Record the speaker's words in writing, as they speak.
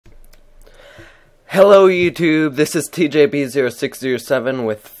Hello YouTube, this is TJB0607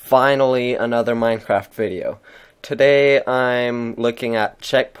 with finally another Minecraft video. Today I'm looking at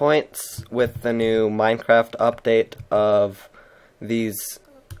checkpoints with the new Minecraft update of these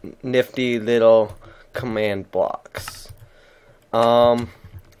nifty little command blocks.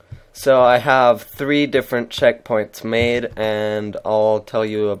 So I have 3 different checkpoints made and I'll tell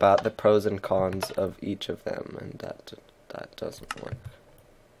you about the pros and cons of each of them, and that doesn't work.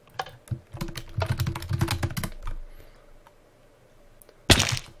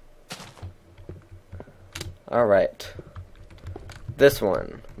 Alright, this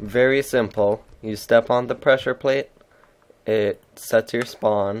one, very simple. You step on the pressure plate, it sets your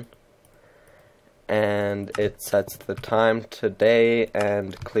spawn, and it sets the time today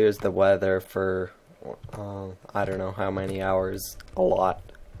and clears the weather for, I don't know how many hours, a lot.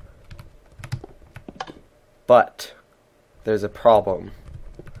 But, there's a problem.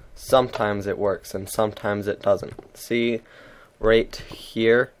 Sometimes it works and sometimes it doesn't. See, right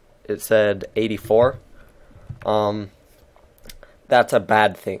here, it said 84. That's a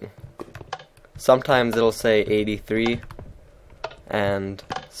bad thing. Sometimes it'll say 83 and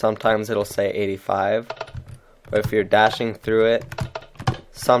sometimes it'll say 85, but if you're dashing through it,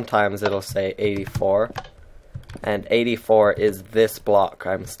 sometimes it'll say 84, and 84 is this block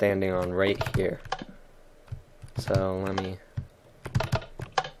I'm standing on right here. So let me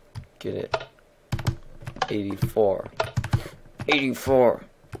get it. 84.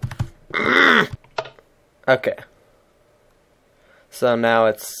 Okay, so now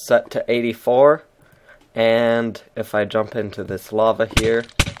it's set to 84, and if I jump into this lava here,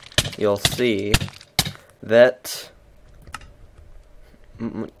 you'll see that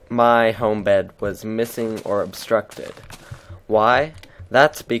my home bed was missing or obstructed. Why?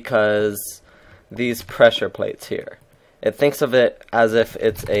 That's because these pressure plates here. It thinks of it as if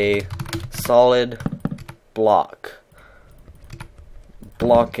it's a solid block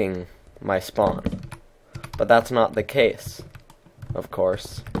blocking my spawn. But that's not the case, of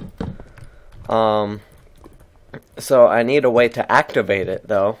course. So I need a way to activate it,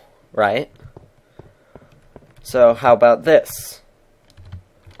 though, right? So how about this?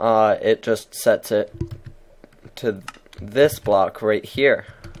 It just sets it to this block right here.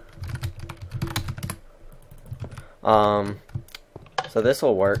 So this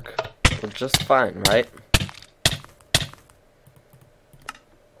will work just fine, right?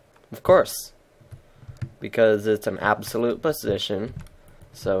 Of course. Because it's an absolute position,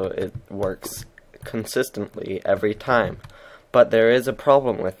 so it works consistently every time. But there is a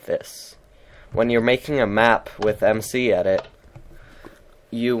problem with this. When you're making a map with MC Edit,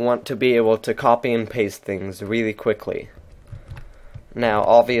 you want to be able to copy and paste things really quickly. Now,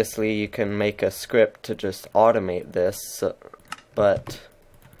 obviously, you can make a script to just automate this, but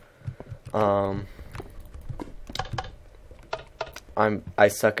I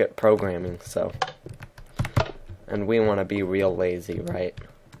suck at programming, so. And we want to be real lazy, right?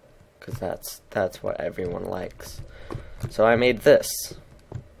 Because that's what everyone likes. So I made this.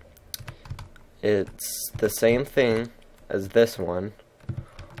 It's the same thing as this one,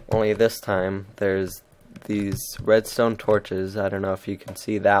 only this time there's these redstone torches. I don't know if you can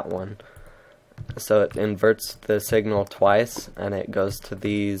see that one. So it inverts the signal twice, and it goes to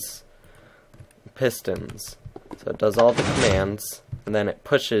these pistons. So it does all the commands, and then it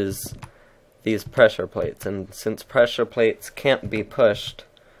pushes these pressure plates, and since pressure plates can't be pushed,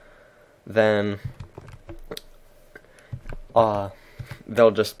 then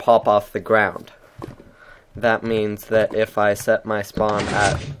they'll just pop off the ground. That means that if I set my spawn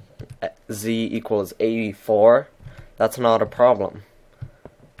at Z equals 84, that's not a problem.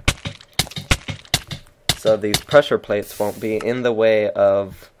 So these pressure plates won't be in the way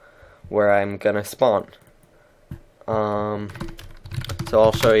of where I'm gonna spawn. So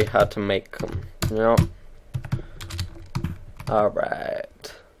I'll show you how to make them. Yep.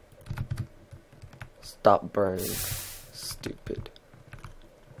 Alright. Stop burning. Stupid.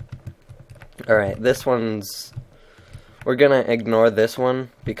 Alright, this one's... We're gonna ignore this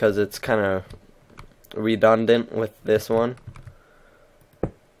one because it's kind of redundant with this one.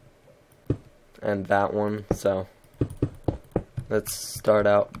 And that one, so... Let's start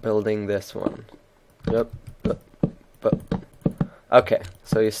out building this one. Yep. Okay,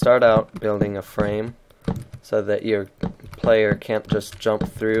 so you start out building a frame so that your player can't just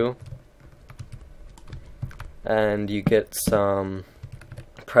jump through, and you get some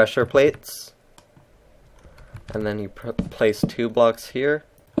pressure plates, and then you place 2 blocks here,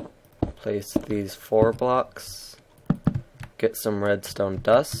 place these 4 blocks, get some redstone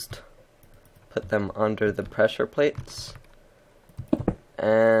dust, put them under the pressure plates,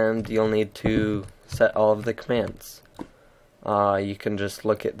 and you'll need to set all of the commands. You can just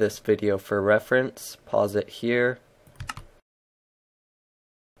look at this video for reference, pause it here.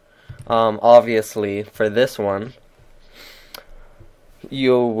 Obviously, for this one,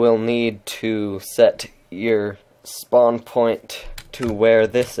 you will need to set your spawn point to where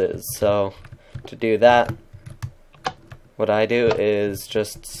this is. So, to do that, what I do is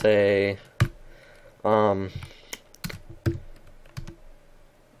just say,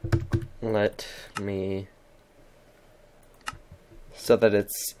 let me, so that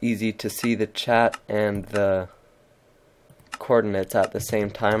it's easy to see the chat and the coordinates at the same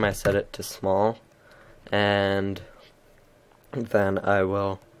time, I set it to small, and then I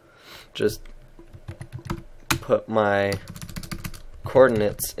will just put my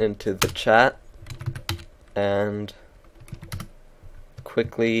coordinates into the chat and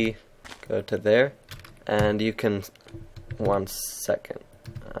quickly go to there, and you can, 1 second,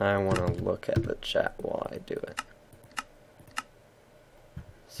 I want to look at the chat while I do it.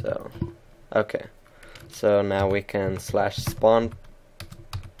 So, okay. So now we can /spawn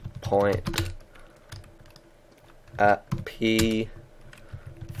point at P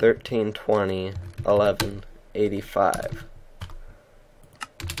 1320 1185.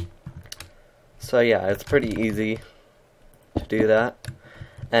 So yeah, it's pretty easy to do that.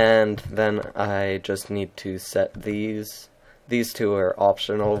 And then I just need to set these. These two are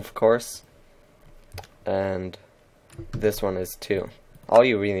optional, of course. And this one is too. All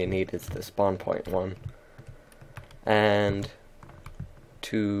you really need is the spawn point one. And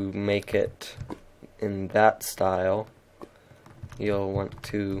to make it in that style, you'll want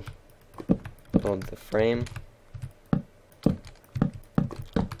to build the frame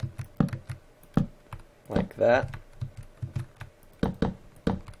like that,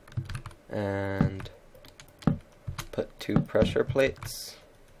 and put 2 pressure plates,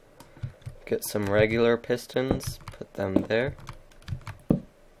 get some regular pistons, put them there,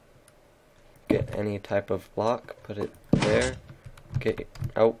 get any type of block, put it there, get,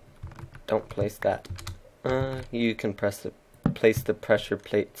 oh, don't place that, you can place the pressure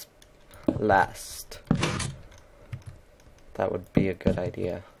plates last. That would be a good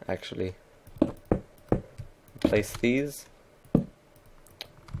idea, actually. Place these,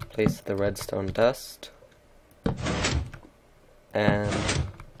 place the redstone dust, and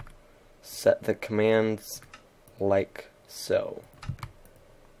set the commands like so.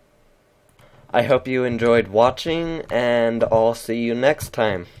 I hope you enjoyed watching, and I'll see you next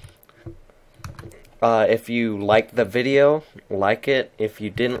time. If you liked the video, like it. If you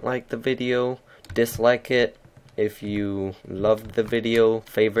didn't like the video, dislike it. If you loved the video,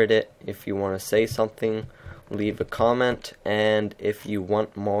 favorite it. If you want to say something, leave a comment. And if you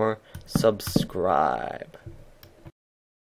want more, subscribe.